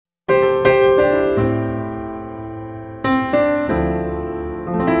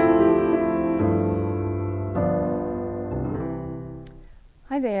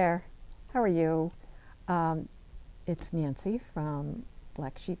there, how are you? It's Nancy from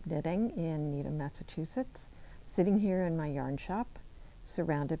Black Sheep Knitting in Needham, Massachusetts, sitting here in my yarn shop,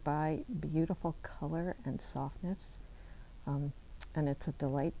 surrounded by beautiful color and softness, and it's a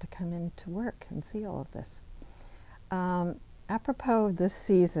delight to come into work and see all of this. Apropos of this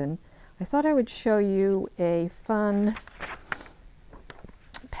season, I thought I would show you a fun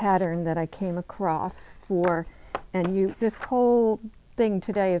pattern that I came across for, and this whole thing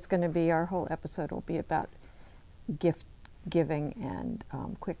today is going to be, our whole episode will be about gift giving and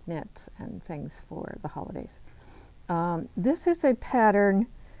quick knits and things for the holidays. This is a pattern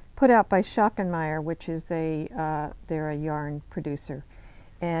put out by Chock, which is they're a yarn producer,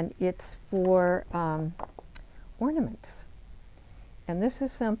 and it's for ornaments. And this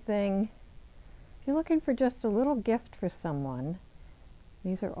is something, if you're looking for just a little gift for someone,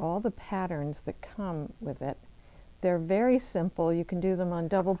 these are all the patterns that come with it. They're very simple. You can do them on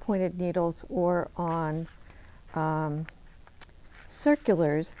double pointed needles or on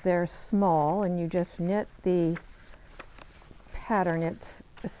circulars. They're small, and you just knit the pattern. It's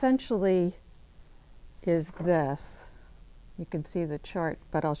essentially is this. You can see the chart,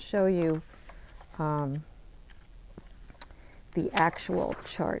 but I'll show you the actual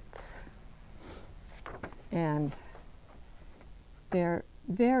charts. And they're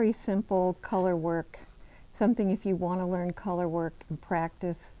very simple color work. Something if you want to learn color work and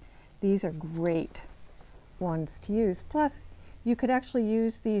practice, these are great ones to use. Plus, you could actually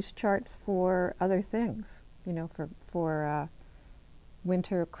use these charts for other things, you know, for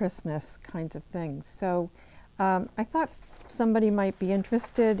winter, Christmas kinds of things. So I thought somebody might be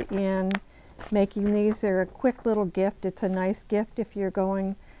interested in making these. They're a quick little gift. It's a nice gift if you're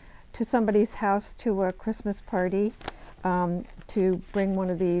going to somebody's house to a Christmas party, to bring one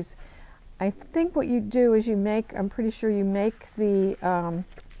of these. I think what you do is you make, I'm pretty sure you make the,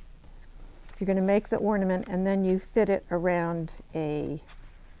 you're going to make the ornament and then you fit it around a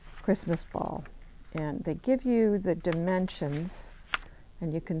Christmas ball. And they give you the dimensions,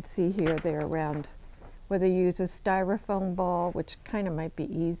 and you can see here they're around, whether you use a styrofoam ball, which kind of might be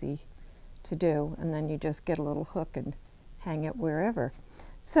easy to do, and then you just get a little hook and hang it wherever.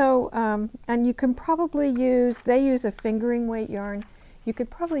 So, and you can probably use, they use a fingering weight yarn. You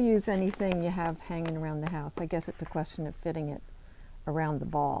could probably use anything you have hanging around the house. I guess it's a question of fitting it around the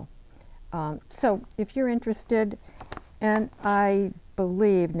ball. So if you're interested, and I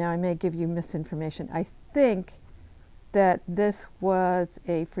believe, now I may give you misinformation, I think that this was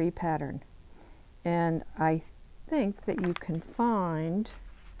a free pattern. And I think that you can find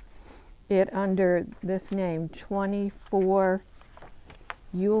it under this name, 24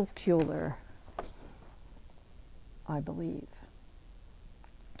 Yule Cooler, I believe.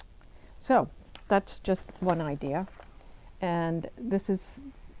 So that's just one idea, and this is,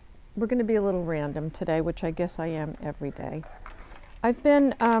 we're going to be a little random today, which I guess I am every day. I've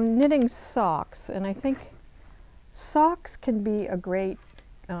been knitting socks, and I think socks can be a great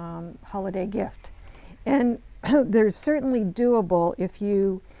holiday gift, and they're certainly doable if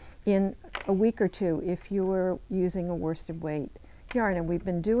you, in a week or two, if you were using a worsted weight yarn. And we've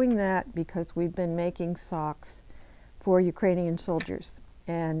been doing that because we've been making socks for Ukrainian soldiers,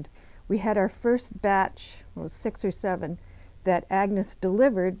 and we had our first batch, well, 6 or 7, that Agnes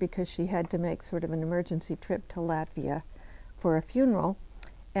delivered because she had to make sort of an emergency trip to Latvia for a funeral.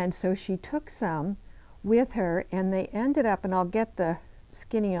 And so she took some with her, and they ended up, and I'll get the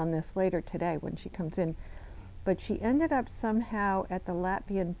skinny on this later today when she comes in, but she ended up somehow at the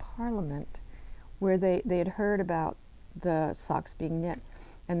Latvian parliament, where they had heard about the socks being knit,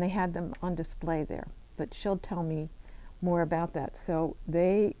 and they had them on display there. But she'll tell me more about that. So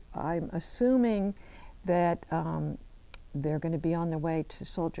I'm assuming that they're going to be on their way to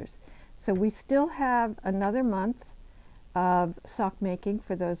soldiers. So we still have another month of sock making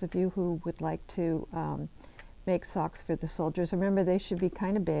for those of you who would like to make socks for the soldiers. Remember, they should be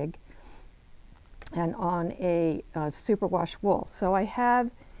kind of big and on a superwash wool. So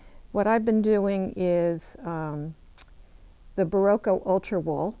what I've been doing is the Barocco Ultra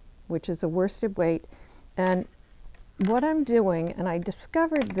Wool, which is a worsted weight. And what I'm doing, and I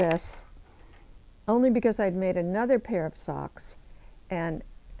discovered this only because I'd made another pair of socks, and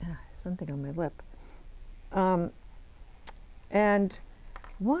something on my lip, and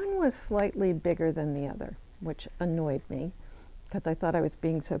one was slightly bigger than the other, which annoyed me because I thought I was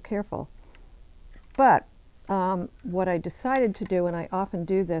being so careful. But what I decided to do, and I often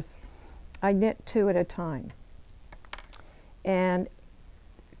do this, I knit 2 at a time. And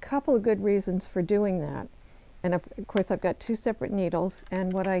a couple of good reasons for doing that. And of course I've got 2 separate needles,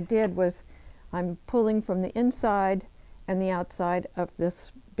 and what I did was I'm pulling from the inside and the outside of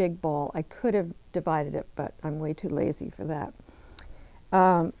this big ball. I could have divided it, but I'm way too lazy for that.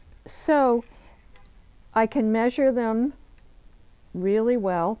 So I can measure them really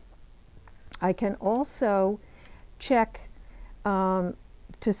well. I can also check to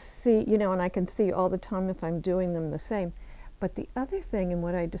see, you know, and I can see all the time if I'm doing them the same. But the other thing, and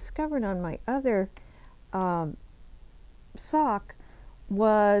what I discovered on my other sock,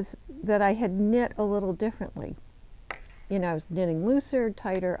 was that I had knit a little differently. You know, I was knitting looser,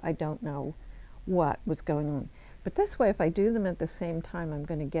 tighter, I don't know what was going on. But this way, if I do them at the same time, I'm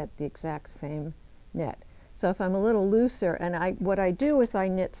going to get the exact same knit. So if I'm a little looser, and what I do is I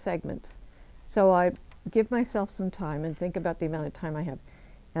knit segments. So I give myself some time and think about the amount of time I have.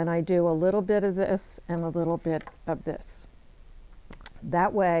 And I do a little bit of this and a little bit of this.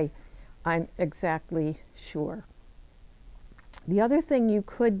 That way, I'm exactly sure. The other thing you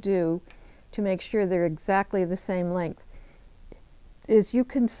could do to make sure they're exactly the same length is you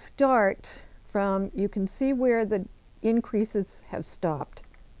can start from, you can see where the increases have stopped.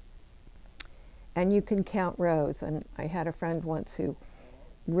 And you can count rows. And I had a friend once who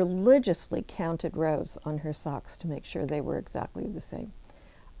religiously counted rows on her socks to make sure they were exactly the same.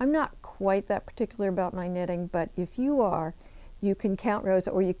 I'm not quite that particular about my knitting, but if you are, you can count rows,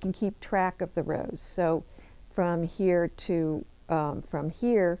 or you can keep track of the rows. So from here to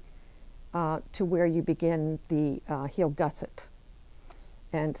where you begin the heel gusset.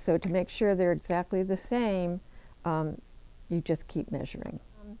 And so to make sure they're exactly the same, you just keep measuring.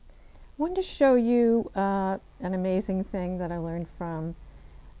 I wanted to show you an amazing thing that I learned from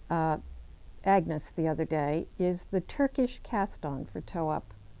Agnes the other day, is the Turkish Cast On for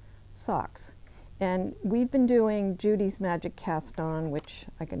toe-up socks. And we've been doing Judy's Magic Cast On, which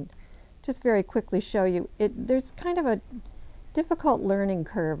I can just very quickly show you. There's kind of a difficult learning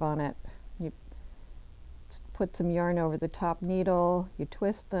curve on it. You put some yarn over the top needle, you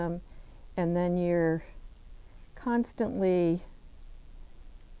twist them, and then you're constantly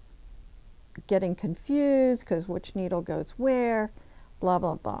getting confused because which needle goes where, blah,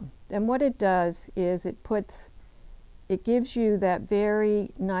 blah, blah. And what it does is it gives you that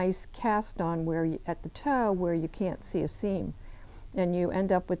very nice cast on where you, at the toe where you can't see a seam, and you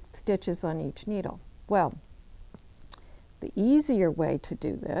end up with stitches on each needle. Well, the easier way to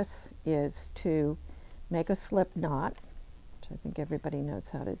do this is to make a slip knot, which I think everybody knows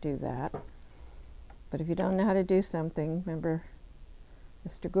how to do that. But if you don't know how to do something, remember,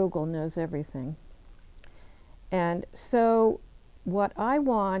 Mr. Google knows everything. And so what I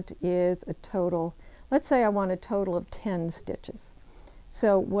want is a total, let's say I want a total of 10 stitches.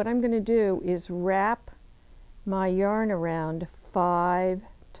 So what I'm going to do is wrap my yarn around 5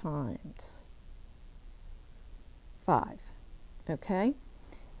 times. 5, okay?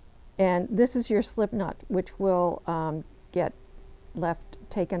 And this is your slip knot, which will get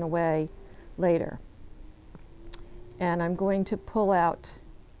taken away later. And I'm going to pull out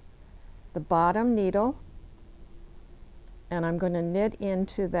the bottom needle, and I'm going to knit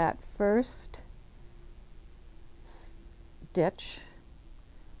into that first stitch.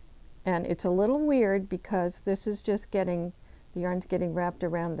 And it's a little weird because this is just the yarn's getting wrapped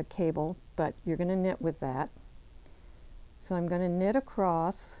around the cable, but you're going to knit with that. So I'm going to knit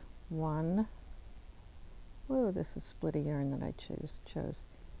across one, whoa, this is split a yarn that I chose,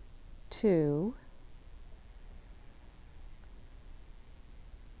 2,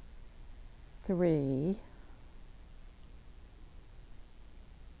 3,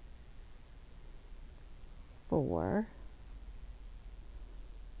 4,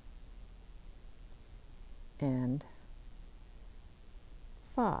 and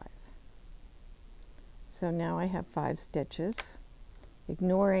 5. So now I have 5 stitches,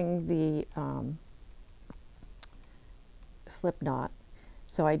 ignoring the slip knot.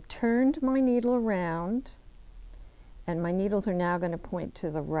 So I turned my needle around, and my needles are now going to point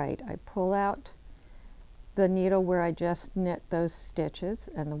to the right. I pull out the needle where I just knit those stitches,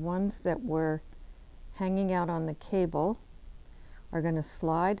 and the ones that were hanging out on the cable are going to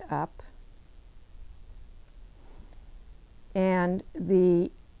slide up, and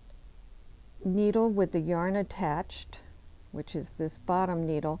the needle with the yarn attached, which is this bottom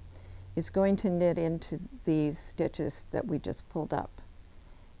needle, is going to knit into these stitches that we just pulled up.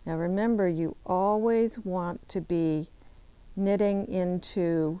 Now remember, you always want to be knitting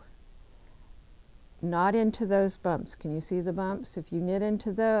into, not into those bumps. Can you see the bumps? If you knit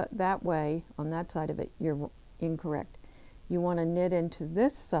into that way, on that side of it, you're incorrect. You want to knit into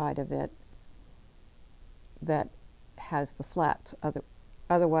this side of it that has the flats,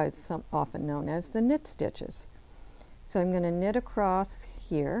 otherwise often known as the knit stitches. So I'm going to knit across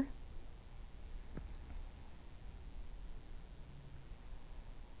here,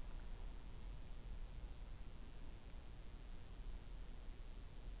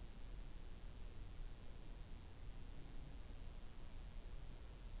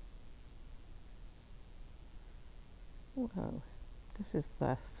 Whoa, this is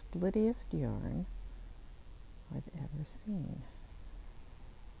the splittiest yarn I've ever seen.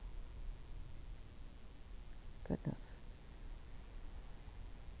 Goodness.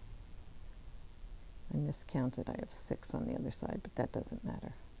 I miscounted. I have 6 on the other side, but that doesn't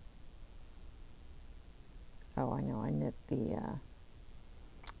matter. Oh, I know. I knit the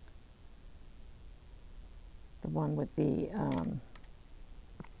one with the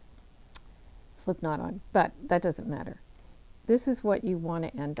slip knot on, but that doesn't matter. This is what you want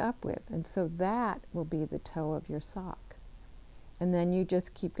to end up with, and so that will be the toe of your sock. And then you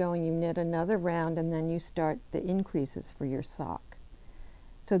just keep going. You knit another round, and then you start the increases for your sock.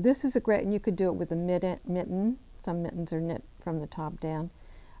 So this is a great, and you could do it with a mitten. Some mittens are knit from the top down.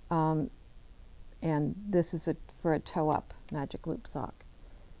 And this is for a toe-up magic loop sock.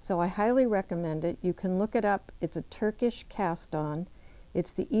 So I highly recommend it. You can look it up. It's a Turkish cast on.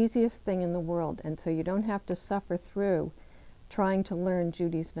 It's the easiest thing in the world, and so you don't have to suffer through trying to learn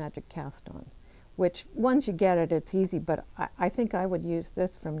Judy's magic cast on, which once you get it, it's easy, but I think I would use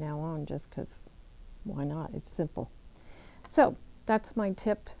this from now on just because why not? It's simple. So that's my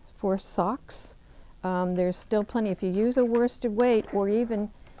tip for socks. There's still plenty. If you use a worsted weight, or even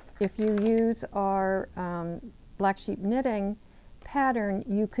if you use our black sheep knitting pattern,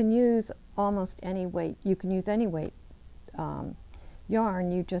 you can use almost any weight. You can use any weight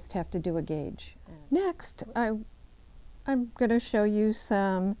yarn. You just have to do a gauge. Next, I'm going to show you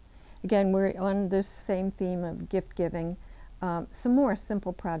some, again, we're on this same theme of gift giving, some more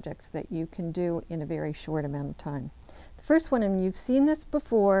simple projects that you can do in a very short amount of time. The first one, and you've seen this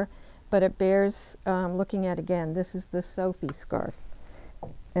before, but it bears looking at again. This is the Sophie scarf.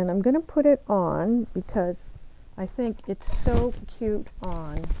 And I'm going to put it on because I think it's so cute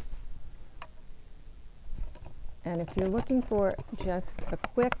on. And if you're looking for just a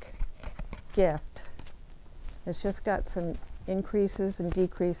quick gift, it's just got some increases and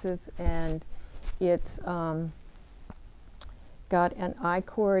decreases, and it's got an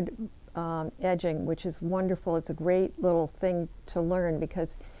I-cord edging, which is wonderful. It's a great little thing to learn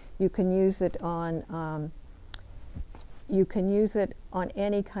because you can use it on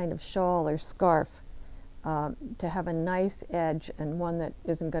any kind of shawl or scarf to have a nice edge and one that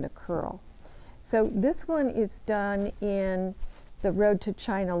isn't going to curl. So this one is done in the Road to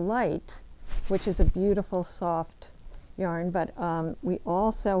China Light, which is a beautiful soft yarn, but we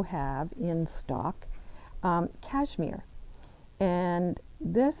also have in stock cashmere. And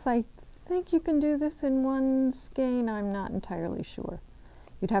this, I think you can do this in one skein. I'm not entirely sure.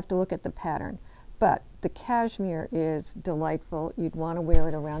 You'd have to look at the pattern. But the cashmere is delightful. You'd want to wear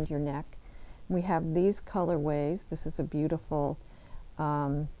it around your neck. We have these colorways. This is a beautiful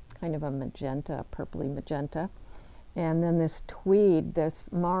kind of a magenta, purpley magenta. And then this tweed, this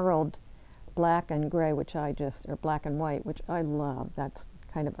marled black and gray, which I just, or black and white, which I love. That's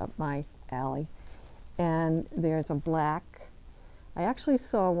kind of up my alley. And there's a black. I actually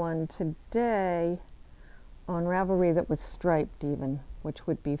saw one today on Ravelry that was striped even, which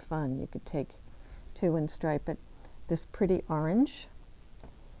would be fun. You could take 2 and stripe it. This pretty orange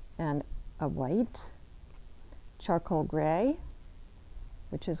and a white, charcoal gray,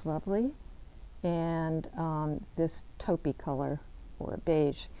 which is lovely, and this taupey color or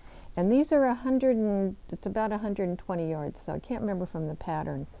beige. And these are it's about 120 yards, so I can't remember from the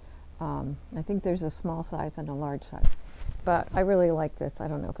pattern. I think there's a small size and a large size. But I really like this. I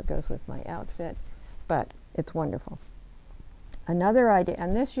don't know if it goes with my outfit, but it's wonderful. Another idea,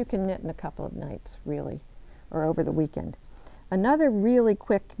 and this you can knit in a couple of nights, really, or over the weekend. Another really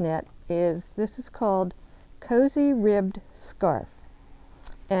quick knit is, this is called Cozy Ribbed Scarf.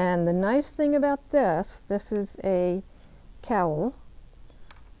 And the nice thing about this is a cowl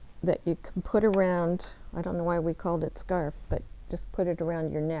that you can put around, I don't know why we called it scarf, but just put it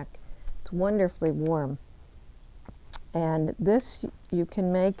around your neck. It's wonderfully warm. And this you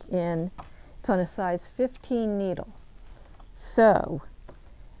can make it's on a size 15 needle. So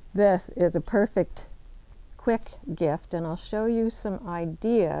this is a perfect quick gift, and I'll show you some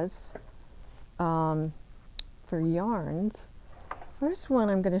ideas for yarns. First one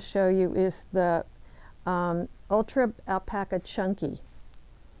I'm going to show you is the Ultra Alpaca Chunky.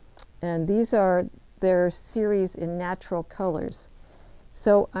 And these are their series in natural colors.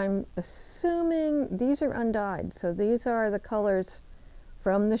 So I'm assuming these are undyed. So these are the colors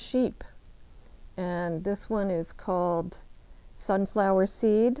from the sheep. And this one is called Sunflower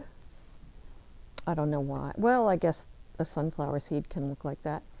Seed. I don't know why. Well, I guess a sunflower seed can look like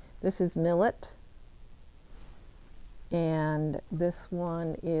that. This is Millet. And this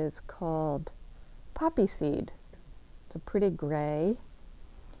one is called Poppy Seed. It's a pretty gray.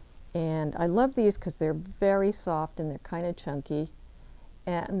 And I love these because they're very soft and they're kind of chunky.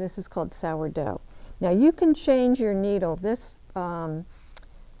 And this is called sourdough. Now you can change your needle. This, the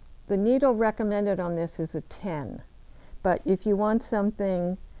needle recommended on this is a 10. But if you want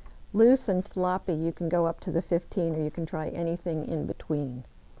something loose and floppy, you can go up to the 15, or you can try anything in between.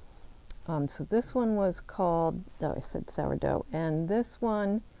 So this one was called, oh, I said sourdough, and this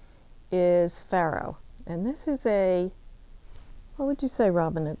one is farro. And this is a, what would you say,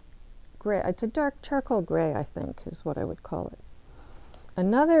 Robin? A gray. It's a dark charcoal gray, I think, is what I would call it.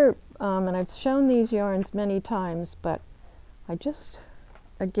 Another, and I've shown these yarns many times, but I just,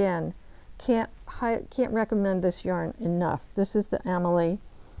 again, can't recommend this yarn enough. This is the Amelie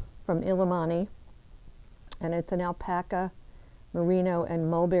from Illimani, and it's an alpaca, merino, and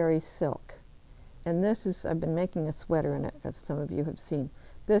mulberry silk. And this is, I've been making a sweater in it, as some of you have seen.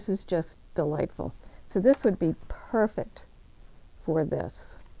 This is just delightful. So this would be perfect for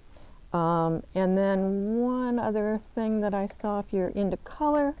this. And then one other thing that I saw, if you're into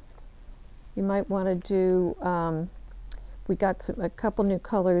color, you might want to do, we got a couple new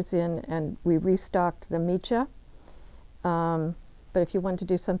colors in, and we restocked the Micha. But if you want to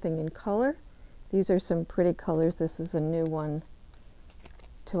do something in color, these are some pretty colors. This is a new one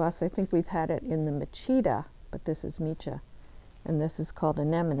to us. I think we've had it in the Machida, but this is Micha. And this is called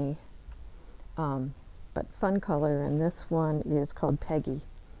Anemone, but fun color. And this one is called Peggy.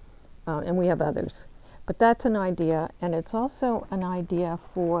 And we have others. But that's an idea. And it's also an idea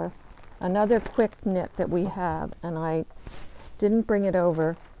for another quick knit that we have. And I didn't bring it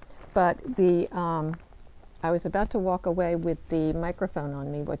over, but the I was about to walk away with the microphone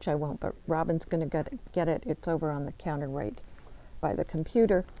on me, which I won't, but Robin's going to get it. It's over on the counter right by the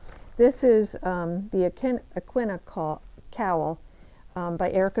computer. This is the Aquina cowl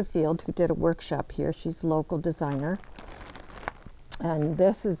by Erica Field, who did a workshop here. She's a local designer. And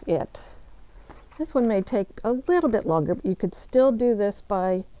this is it. This one may take a little bit longer, but you could still do this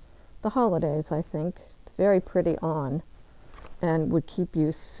by the holidays, I think. It's very pretty on and would keep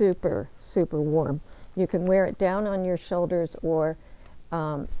you super, super warm. You can wear it down on your shoulders, or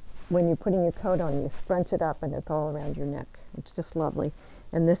when you're putting your coat on, you scrunch it up and it's all around your neck. It's just lovely.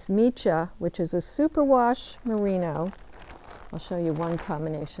 And this Micha, which is a superwash merino, I'll show you one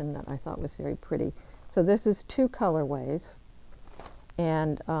combination that I thought was very pretty. So this is 2 colorways,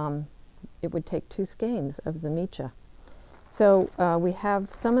 and it would take 2 skeins of the Micha. So we have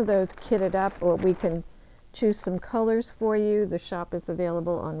some of those kitted up, or we can choose some colors for you. The shop is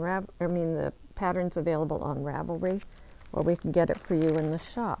available on the pattern's available on Ravelry, or we can get it for you in the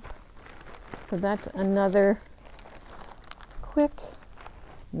shop. So that's another quick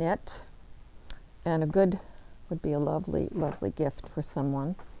knit, and would be a lovely, lovely gift for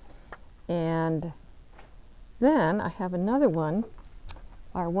someone. And then I have another one.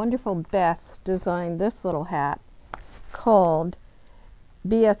 Our wonderful Beth designed this little hat called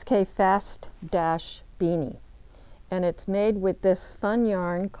BSK Fast Dash Beanie, and it's made with this fun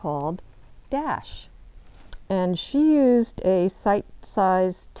yarn called Dash. And she used a site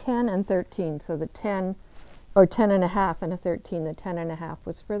size 10 and 13, so the 10, or 10 and a half and a 13, the 10 and a half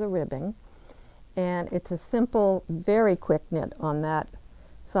was for the ribbing. And it's a simple, very quick knit on that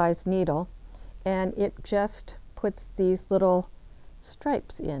size needle, and it just puts these little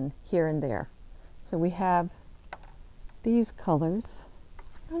stripes in here and there. So we have these colors.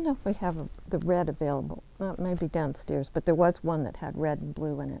 I don't know if we have the red available. Well, maybe downstairs, but there was one that had red and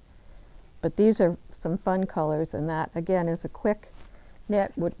blue in it. But these are some fun colors, and that again is a quick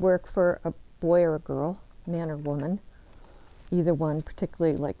knit, would work for a boy or a girl, man or woman. Either one,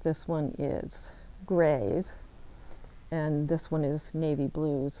 particularly like this one is grays, and this one is navy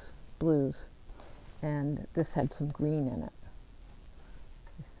blues, and this had some green in it.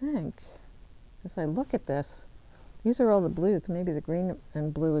 I think, as I look at this, these are all the blues. Maybe the green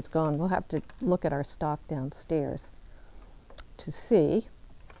and blue is gone. We'll have to look at our stock downstairs to see.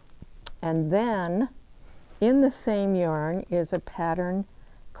 And then in the same yarn is a pattern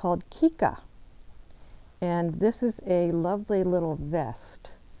called Kika. And this is a lovely little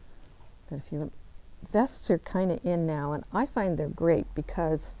vest. Vests are kind of in now, and I find they're great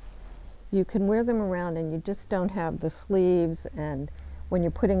because you can wear them around and you just don't have the sleeves, and when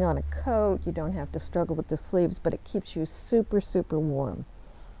you're putting on a coat, you don't have to struggle with the sleeves, but it keeps you super, super warm.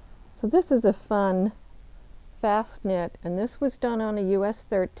 So this is a fun, fast knit, and this was done on a US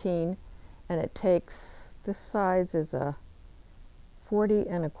 13, and it takes, this size is a 40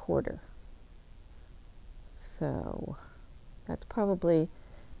 1/4. So that's probably,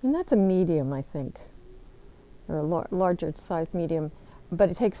 that's a medium, I think, or a larger size medium, but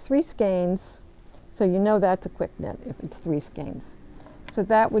it takes 3 skeins, so you know that's a quick knit if it's 3 skeins. So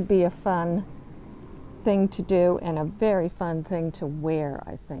that would be a fun thing to do and a very fun thing to wear,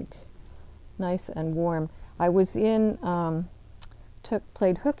 I think. Nice and warm. I was in,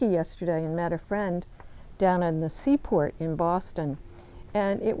 played hooky yesterday and met a friend down in the seaport in Boston.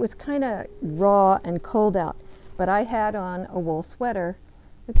 And it was kind of raw and cold out, but I had on a wool sweater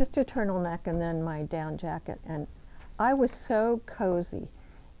with just a turtleneck and then my down jacket, and I was so cozy.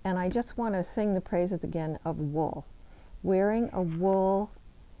 And I just want to sing the praises again of wool. Wearing a wool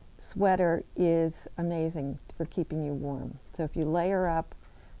sweater is amazing for keeping you warm. So if you layer up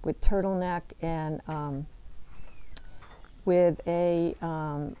with turtleneck and with a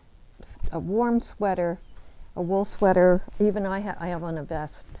warm sweater, a wool sweater, even I have on a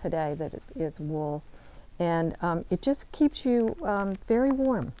vest today that is wool, and it just keeps you very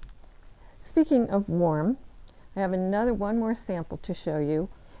warm. Speaking of warm, I have one more sample to show you.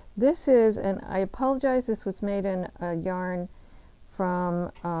 This is, and I apologize, this was made in a yarn from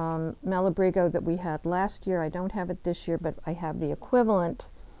Malabrigo that we had last year. I don't have it this year, but I have the equivalent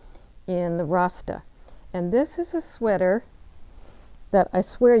in the Rasta. And this is a sweater that I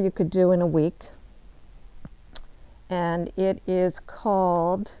swear you could do in a week. And it is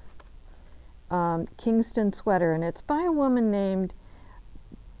called Kingston Sweater, and it's by a woman named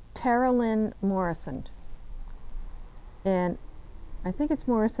Tara Lynn Morrison. And I think it's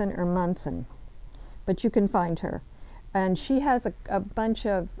Morrison or Munson, but you can find her. And she has a bunch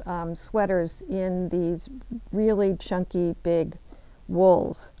of sweaters in these really chunky, big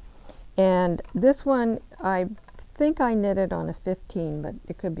wools. And this one, I think I knitted on a 15, but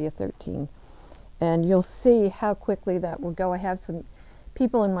it could be a 13. And you'll see how quickly that will go. I have some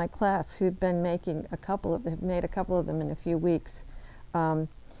people in my class who've been making have made a couple of them in a few weeks.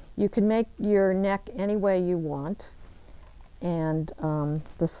 You can make your neck any way you want, and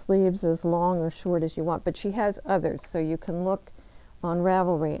the sleeves as long or short as you want, but she has others, so you can look on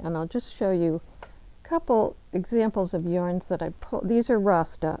Ravelry, and I'll just show you a couple examples of yarns that I pulled. These are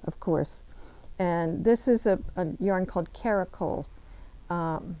Rasta, of course, and this is a yarn called Caracol,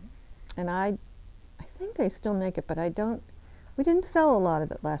 and I think they still make it, but we didn't sell a lot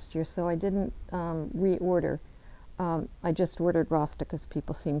of it last year, so I didn't reorder. I just ordered Rasta because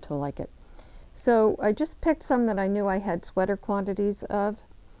people seem to like it. So I just picked some that I knew I had sweater quantities of,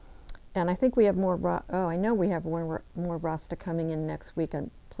 and I think we have more, I know we have more Rasta coming in next week. I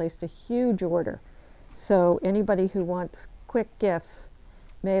placed a huge order. So anybody who wants quick gifts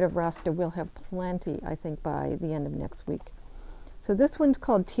made of Rasta will have plenty, I think, by the end of next week. So this one's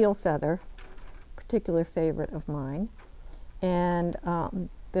called Teal Feather, particular favorite of mine. And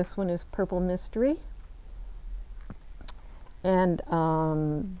this one is Purple Mystery. And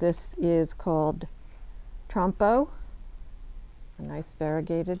this is called Trompo, a nice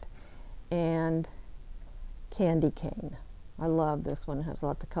variegated, and Candy Cane. I love this one, it has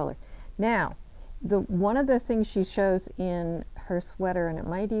lots of color. Now, one of the things she shows in her sweater, and it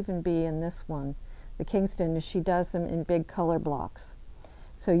might even be in this one, the Kingston, is she does them in big color blocks.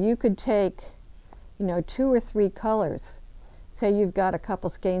 So you could take, 2 or 3 colors. Say you've got a couple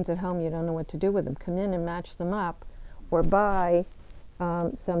skeins at home, you don't know what to do with them. Come in and match them up, or buy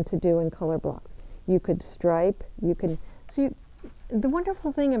some to do in color blocks. You could stripe, the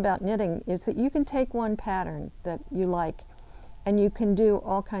wonderful thing about knitting is that you can take one pattern that you like and you can do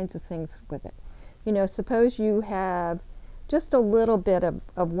all kinds of things with it. Suppose you have just a little bit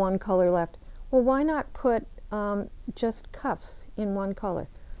of one color left. Well, why not put just cuffs in one color,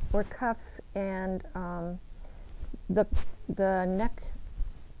 or cuffs and the neck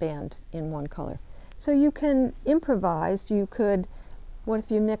band in one color? So you can improvise. You could, what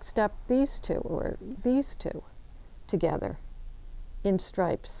if you mixed up these two or these two together in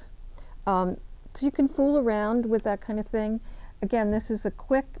stripes? So you can fool around with that kind of thing. Again, this is a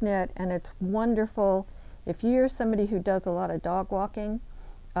quick knit, and it's wonderful. If you're somebody who does a lot of dog walking,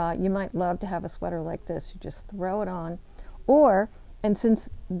 you might love to have a sweater like this. You just throw it on. And since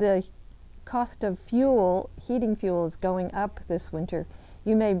the cost of heating fuel is going up this winter,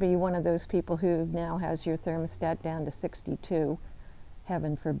 you may be one of those people who now has your thermostat down to 62,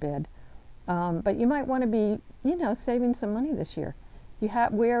 heaven forbid. But you might want to be, saving some money this year. You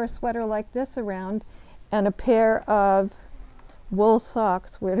wear a sweater like this around, and a pair of wool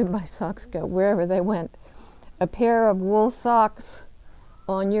socks. Where did my socks go? Wherever they went. A pair of wool socks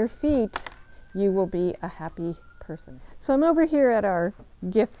on your feet, you will be a happy person. So I'm over here at our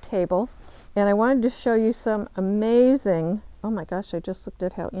gift table, and I wanted to show you some amazing, oh my gosh, I just looked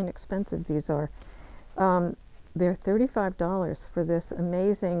at how inexpensive these are. They're $35 for this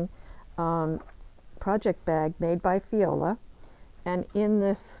amazing project bag made by Fiola, and in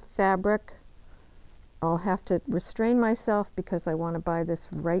this fabric I'll have to restrain myself because I want to buy this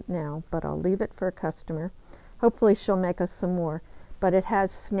right now, but I'll leave it for a customer. Hopefully she'll make us some more. But it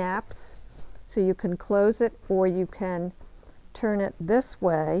has snaps, so you can close it or you can turn it this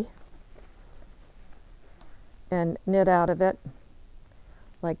way and knit out of it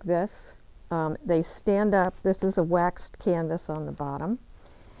like this. They stand up. This is a waxed canvas on the bottom.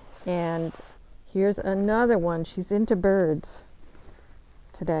 And here's another one. She's into birds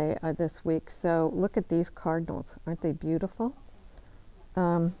today, this week. So look at these cardinals. Aren't they beautiful?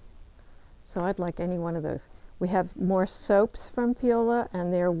 So I'd like any one of those. We have more soaps from Fiola,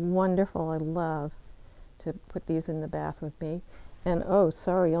 and they're wonderful. I love to put these in the bath with me. And oh,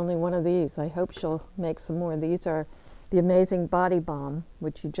 sorry, only one of these. I hope she'll make some more. These are the Amazing Body Balm,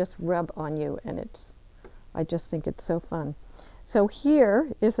 which you just rub on you, and I just think it's so fun. So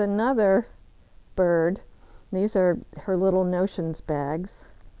here is another bird. These are her little notions bags,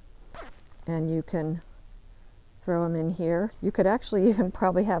 and you can throw them in here. You could actually even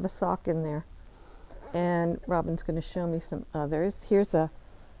probably have a sock in there. And Robin's going to show me some others. Here's a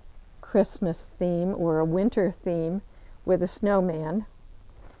Christmas theme or a winter theme with a snowman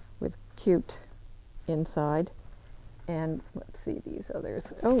with cute inside. And let's see these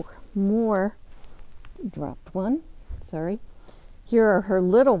others. Oh, more. Dropped one. Sorry. Here are her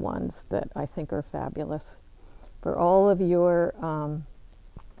little ones that I think are fabulous. For all of your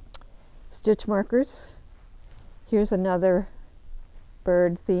stitch markers. Here's another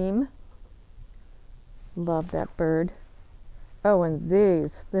bird theme. Love that bird. Oh, and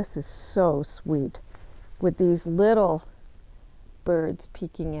this is so sweet with these little birds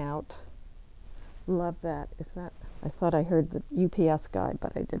peeking out. Love that. I thought I heard the UPS guy,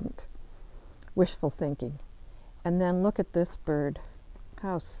 but I didn't. Wishful thinking. And then look at this bird.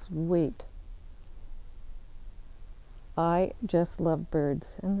 How sweet. I just love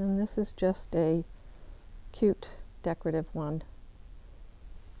birds. And then this is just a cute decorative one.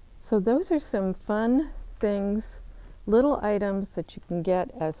 So those are some fun things, little items that you can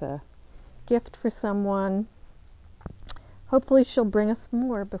get as a gift for someone. Hopefully she'll bring us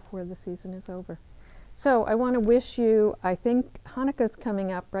more before the season is over. So I want to wish you, I think Hanukkah's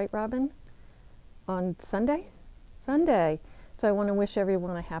coming up, right, Robin? On Sunday? Sunday. So I want to wish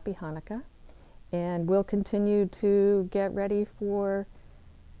everyone a happy Hanukkah. And we'll continue to get ready for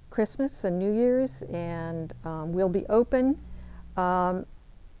Christmas and New Year's. And we'll be open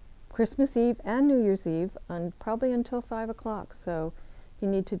Christmas Eve and New Year's Eve, probably until 5 o'clock. So if you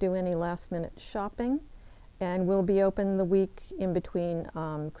need to do any last minute shopping, and we'll be open the week in between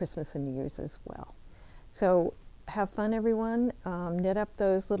Christmas and New Year's as well. So have fun, everyone. Knit up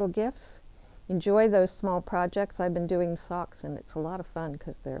those little gifts. Enjoy those small projects. I've been doing socks, and it's a lot of fun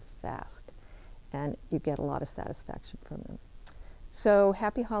because they're fast, and you get a lot of satisfaction from them. So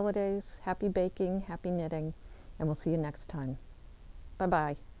happy holidays, happy baking, happy knitting, and we'll see you next time.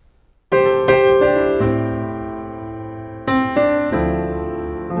 Bye-bye.